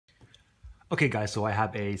Okay guys, so I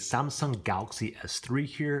have a Samsung Galaxy S3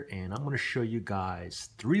 here and I'm going to show you guys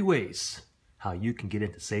 3 ways how you can get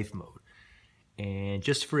into safe mode. And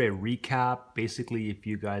just for a recap, basically if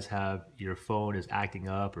you guys have your phone is acting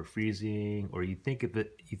up or freezing, or you think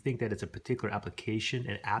that it's a particular application,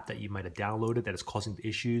 an app that you might have downloaded that is causing the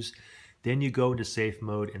issues, then you go into safe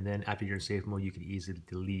mode, and then after you're in safe mode you can easily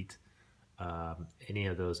delete any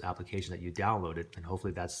of those applications that you downloaded, and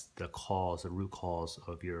hopefully that's the root cause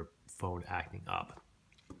of your phone acting up.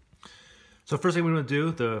 So first thing we want to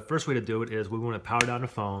do, the first way to do it is we want to power down the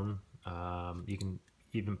phone. You can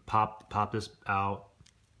even pop this out,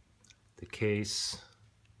 the case.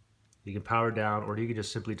 You can power down, or you can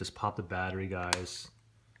just simply pop the battery, guys.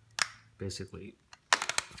 Basically,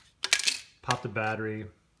 pop the battery,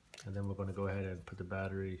 and then we're going to go ahead and put the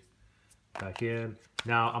battery back in.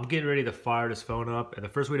 Now I'm getting ready to fire this phone up, and the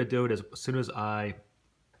first way to do it is as soon as I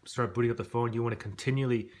start booting up the phone, you want to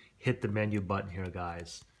continually hit the menu button here,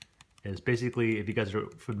 guys. And it's basically, if you guys are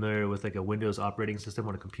familiar with like a Windows operating system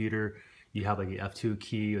on a computer, you have like the F2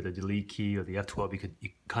 key or the delete key or the F12. You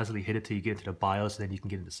constantly hit it till you get into the BIOS, and then you can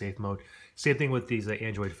get into safe mode. Same thing with these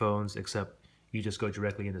Android phones, except you just go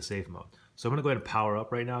directly into safe mode. So I'm gonna go ahead and power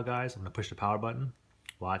up right now, guys. I'm gonna push the power button.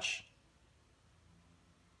 Watch.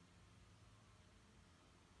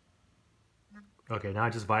 Okay, now I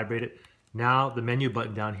just vibrated. Now the menu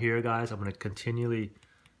button down here, guys, I'm gonna continually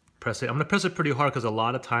press it. I'm gonna press it pretty hard because a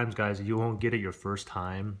lot of times, guys, you won't get it your first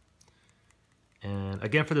time. And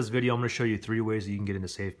again, for this video, I'm gonna show you 3 ways that you can get into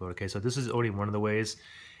safe mode. Okay, so this is only one of the ways.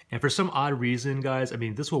 And for some odd reason, guys, I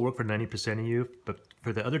mean, this will work for 90% of you, but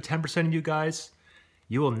for the other 10% of you guys,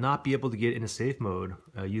 you will not be able to get into safe mode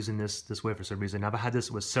using this way for some reason. I've had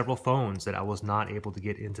this with several phones that I was not able to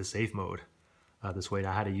get into safe mode this way. And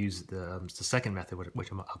I had to use the second method,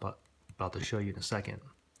 which I'm about to show you in a second.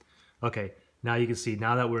 Okay, now you can see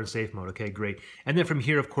now that we're in safe mode. Okay, great. And then from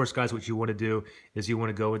here, of course, guys, what you want to do is you want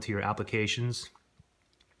to go into your applications.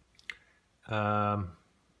 Go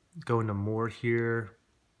into more here.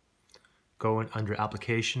 Go in under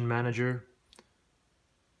application manager.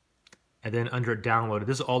 And then under downloaded,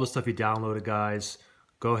 this is all the stuff you downloaded, guys.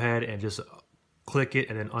 Go ahead and just click it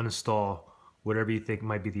and then uninstall whatever you think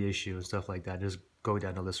might be the issue and stuff like that. Just go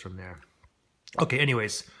down the list from there. Okay,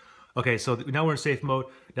 anyways. Okay, so now we're in safe mode.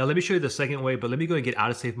 Now let me show you the second way, but let me go and get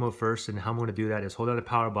out of safe mode first. And how I'm going to do that is hold down the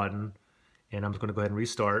power button, and I'm just going to go ahead and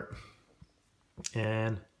restart.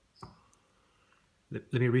 And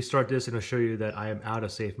let me restart this, and I'll show you that I am out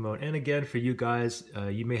of safe mode. And again, for you guys,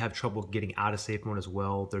 you may have trouble getting out of safe mode as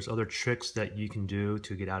well. There's other tricks that you can do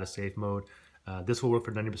to get out of safe mode. This will work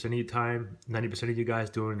for 90% of your time, 90% of you guys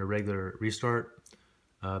doing a regular restart,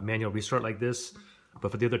 manual restart like this. But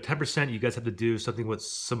for the other 10%, you guys have to do something with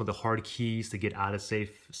some of the hard keys to get out of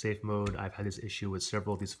safe mode. I've had this issue with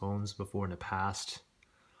several of these phones before in the past.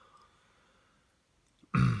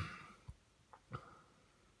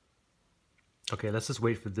 Okay, let's just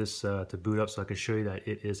wait for this to boot up so I can show you that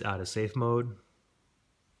it is out of safe mode.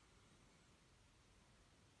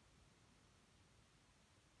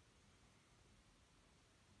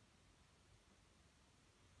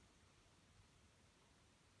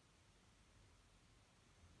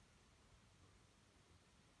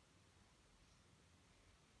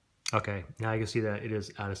 Okay, now you can see that it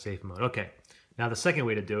is out of safe mode. Okay, now the second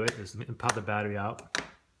way to do it is pop the battery out.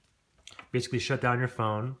 Basically shut down your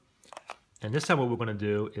phone. And this time what we're going to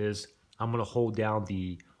do is I'm going to hold down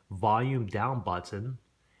the volume down button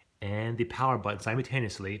and the power button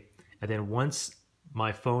simultaneously. And then once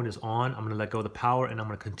my phone is on, I'm going to let go of the power, and I'm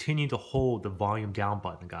going to continue to hold the volume down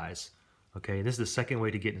button, guys. Okay, this is the second way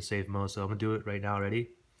to get in safe mode. So I'm going to do it right now.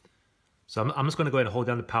 Ready? So I'm just going to go ahead and hold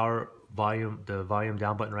down the volume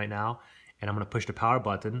down button right now. And I'm going to push the power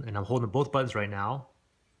button, and I'm holding both buttons right now.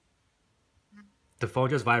 The phone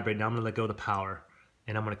just vibrated. Now I'm going to let go of the power.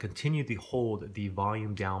 And I'm going to continue to hold the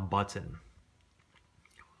volume down button.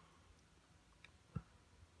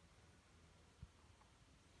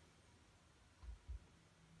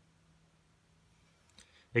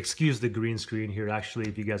 Excuse the green screen here. Actually,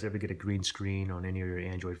 if you guys ever get a green screen on any of your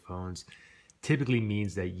Android phones, typically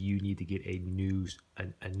means that you need to get a new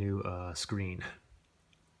screen.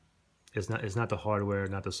 It's not the hardware,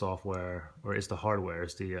 not the software, or it's the hardware.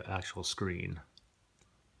 It's the actual screen.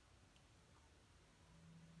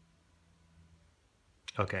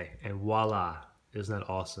 Okay, and voila, isn't that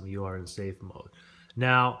awesome? You are in safe mode.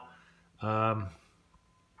 Now, let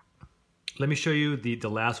me show you the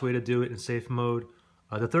last way to do it in safe mode.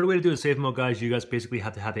 The third way to do it in safe mode, guys, you guys basically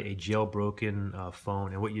have to have a jailbroken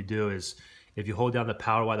phone. And what you do is, if you hold down the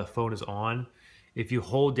power while the phone is on, if you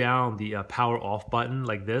hold down the power off button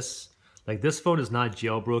like this, Like this phone is not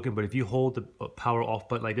jailbroken, but if you hold the power off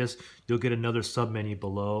button like this, you'll get another sub menu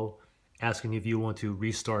below asking if you want to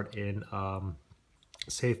restart in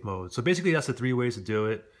safe mode. So basically that's the 3 ways to do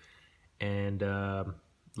it. And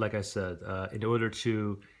like I said, in order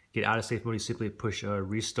to get out of safe mode, you simply push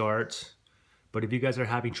restart. But if you guys are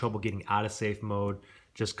having trouble getting out of safe mode,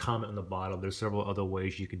 just comment on the bottom. There's several other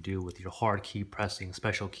ways you can do with your hard key pressing,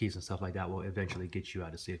 special keys and stuff like that will eventually get you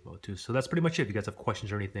out of safe mode too. So that's pretty much it. If you guys have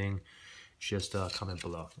questions or anything, just comment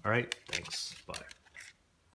below. All right, thanks, bye.